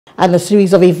And a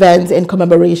series of events in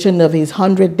commemoration of his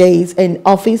 100 days in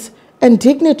office, and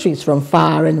dignitaries from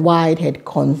far and wide had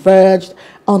converged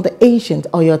on the ancient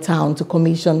Oyo town to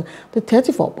commission the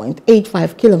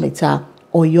 34.85-kilometer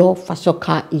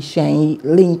Oyo-Fasoka-Iseyin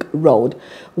link road,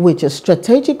 which is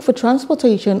strategic for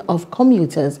transportation of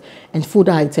commuters and food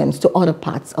items to other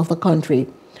parts of the country.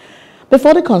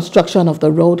 Before the construction of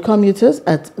the road, commuters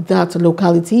at that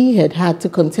locality had to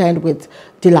contend with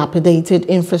dilapidated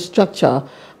infrastructure,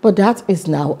 but that is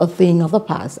now a thing of the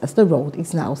past as the road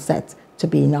is now set to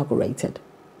be inaugurated.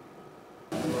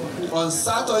 On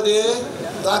Saturday,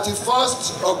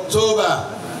 31st October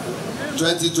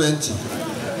 2020,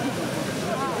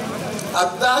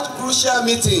 at that crucial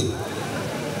meeting,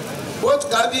 both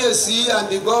Kabiyesi and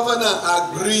the governor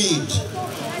agreed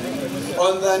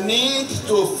on the need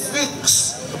to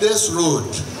fix this road.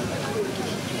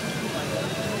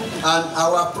 And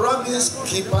our promise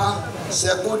keeper,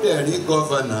 secondary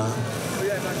governor,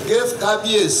 gave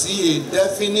Kabiyesi a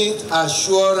definite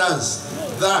assurance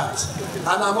that,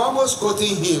 and I'm almost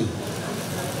quoting him,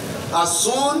 as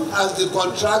soon as the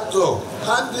contractor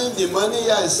handling the money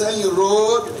Iseyin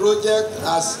road project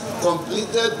has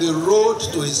completed the road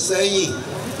to Iseyin,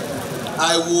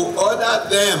 I will order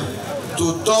them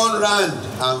to turn round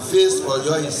and face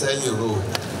Oyo-Iseyin road.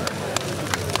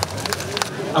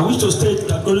 I wish to state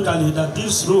categorically that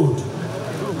this road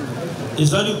is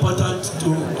very important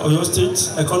to Oyo State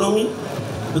economy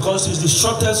because it's the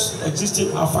shortest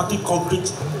existing asphalt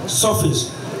concrete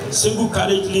surface, single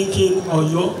carriage linking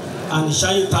Oyo and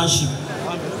Iseyin Township.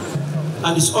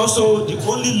 And it's also the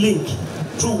only link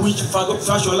through which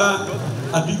Fashola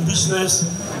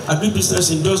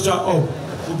agribusiness industrial hub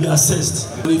will be assessed.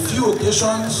 On a few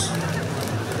occasions,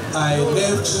 I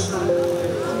left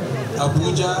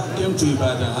Abuja, came to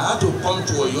Ibadan. I had to come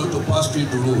to Oyo to pass through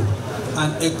the road.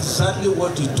 And exactly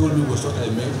what he told me was what I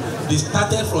meant. They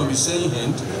started from Iseyin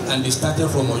end and they started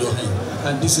from Oyo end.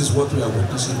 And this is what we are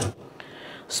witnessing to.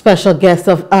 Special guest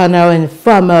of honor and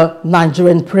former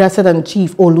Nigerian President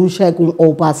Chief Olusegun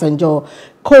Obasanjo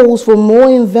calls for more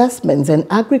investments in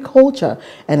agriculture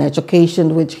and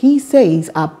education, which he says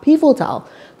are pivotal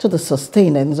to the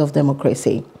sustenance of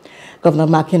democracy. Governor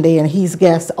Makinde and his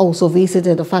guests also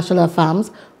visited the Fashola farms,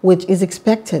 which is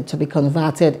expected to be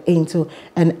converted into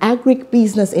an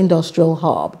agribusiness industrial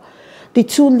hub. The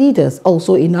two leaders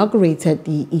also inaugurated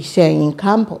the Iseyin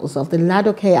campus of the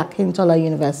Ladoke Akintola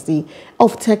University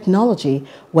of Technology,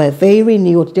 where they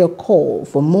renewed their call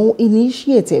for more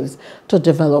initiatives to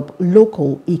develop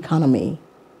local economy.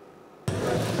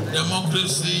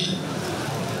 Democracy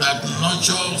that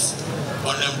nurtures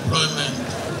unemployment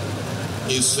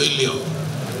is failure.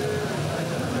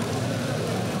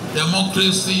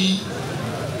 Democracy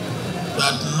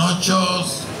that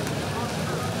nurtures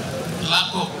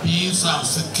lack of peace and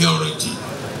security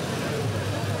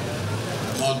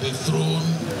must be thrown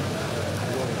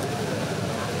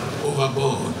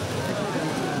overboard.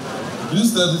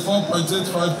 This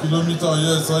 34.85-kilometer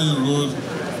Oyo-Iseyin road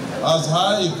has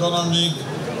high economic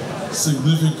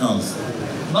significance,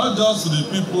 not just to the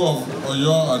people of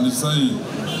Oyo and Iseyin,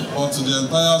 but to the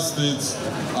entire state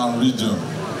and region.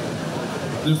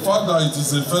 The fact that it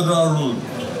is a federal road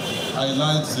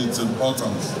highlights its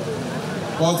importance.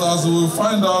 But as we will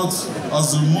find out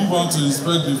as we move on to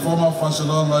inspect the former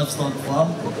Fashola livestock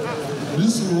farm,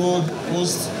 this road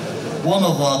hosts one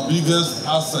of our biggest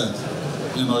assets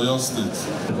in Oyo State.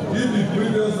 If the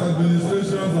previous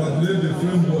administrations had laid the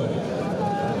framework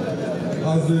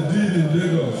as they did in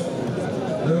Lagos,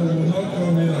 then we will not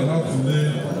come in and have to lay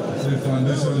the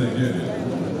foundation again.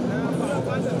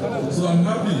 So I'm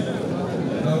happy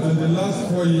that in the last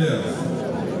 4 years,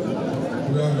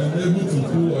 we have been able to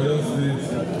pull Oyo State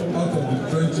out of the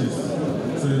trenches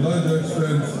to a large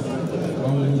extent,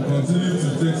 and we will continue to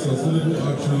take sustainable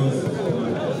actions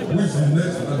which the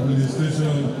next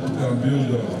administration can build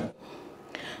on.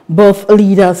 Both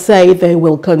leaders say they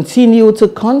will continue to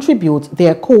contribute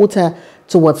their quota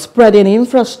towards spreading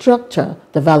infrastructure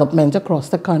development across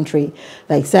the country.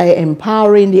 They say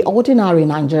empowering the ordinary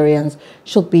Nigerians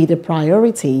should be the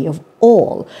priority of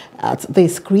all at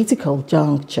this critical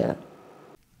juncture.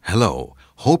 Hello,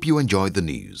 hope you enjoyed the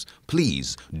news.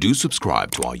 Please do subscribe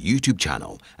to our YouTube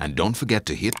channel and don't forget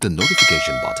to hit the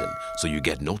notification button so you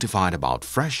get notified about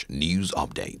fresh news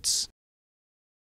updates.